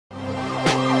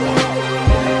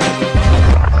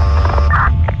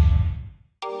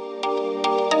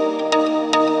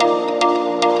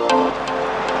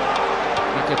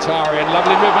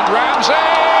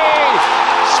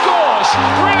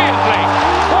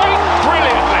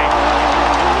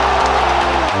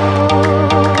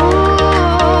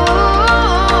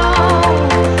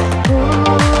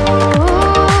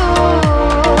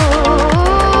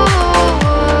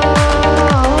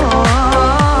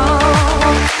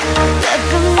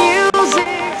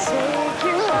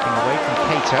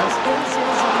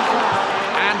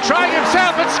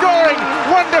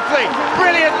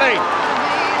brilliantly,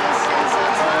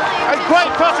 and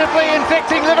quite possibly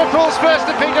indicting Liverpool's first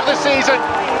defeat of the season.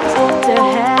 To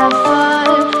have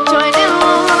fun, join in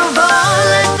the ball,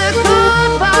 let the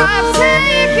good vibes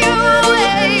take you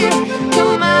away.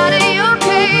 Come out of your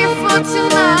cave for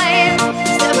tonight,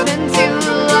 step into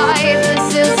the light,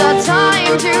 this is our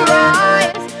time to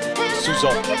rise.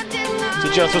 Suso, si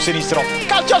gira sul sinistro,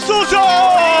 calcio a Suso!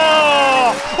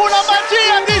 Una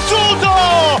magia di Suso!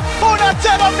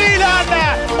 1-0 Milan!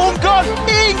 Un gol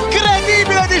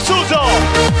incredibile di Suso!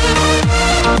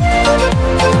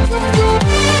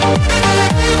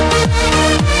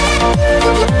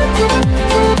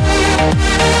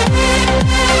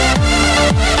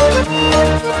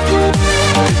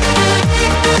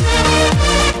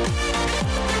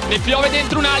 Ne piove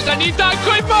dentro un'altra,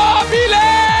 Nintanco Immobile!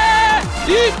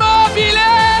 Immobile!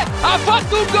 Ha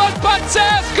fatto un gol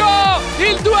pazzesco!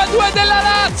 Il 2-2 della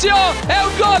Lazio! È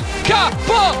un gol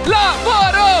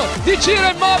capolavoro di Ciro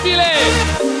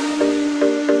Immobile!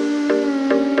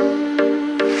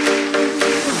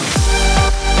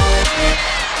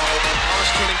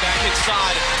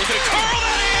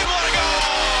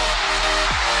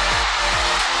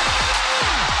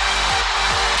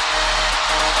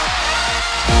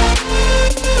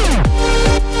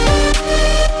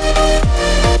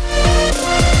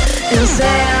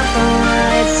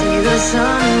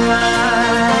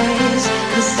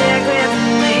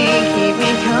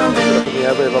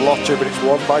 Yeah, a bit of a lottery, but it's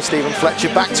won by Stephen Fletcher.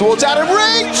 Back towards Adam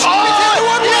Reach! Oh!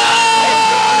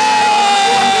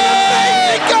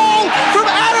 Amazing goal from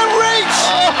Adam Reach!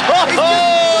 He's just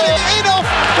put it in off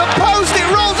the post, it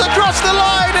rolls across the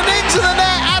line and into the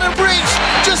net. Adam Reach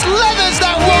just leathers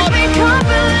that one.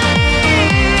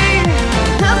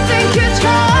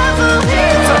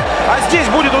 А здесь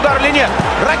будет удар или нет?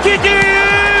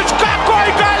 Ракитич!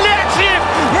 Какой коллектив!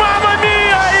 Мамма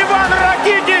мия! Иван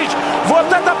Ракитич!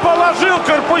 Вот это положил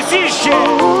корпусище!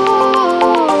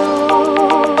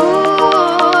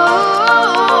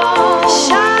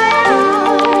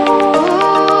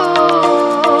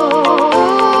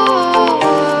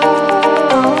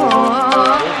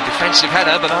 Defensive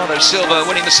header, Bernardo Silva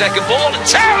winning the second ball, and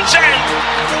Townsend!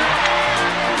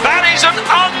 That is an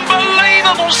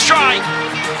unbelievable strike!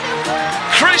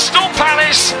 Crystal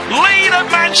Palace lead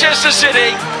at Manchester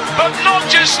City, but not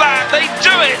just that, they do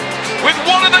it with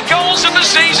one of the goals of the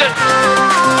season.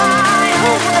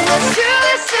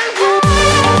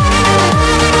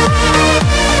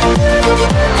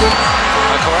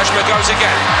 Quaresma goes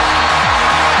again.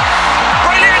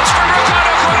 Brilliant from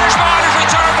Ricardo Quaresma out of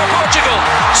return for Portugal.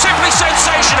 Simply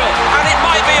sensational, and it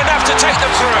might be enough to take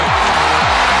them through.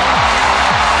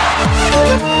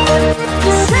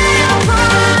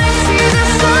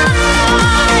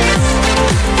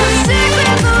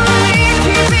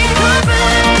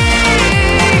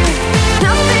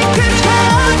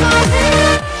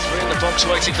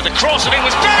 Waiting for the cross, and it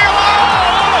was Bale! Oh,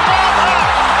 what about that?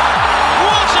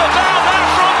 What about that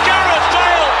from Gareth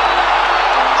Bale?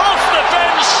 Off the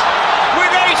bench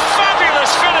with a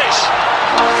fabulous finish.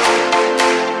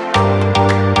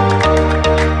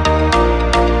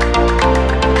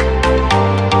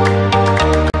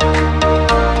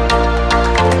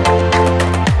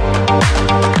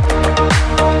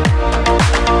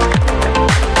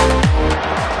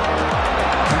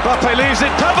 Mbappe leaves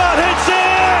it, Pavard hits it!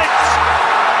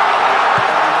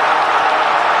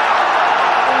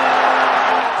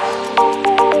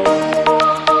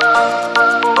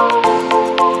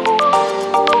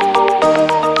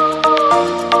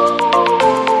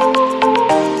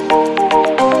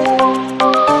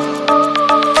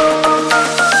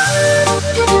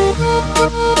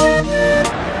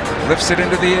 Lifts it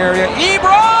into the area.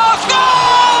 Ibra!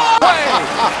 Score!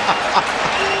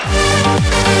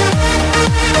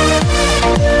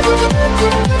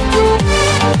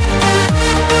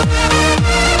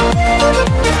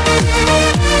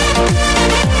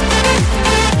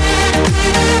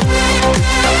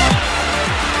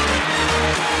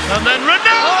 And then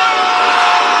Ronaldo!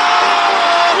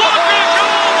 What a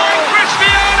goal by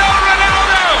Cristiano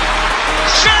Ronaldo!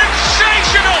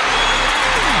 Sensational!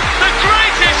 The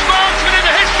greatest marksman in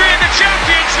the history of the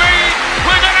Champions League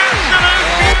with an absolute...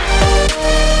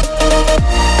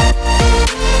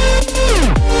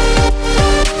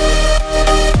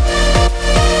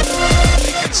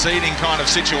 conceding kind of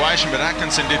situation, but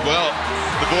Atkinson did well.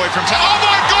 The boy from... Oh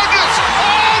my God!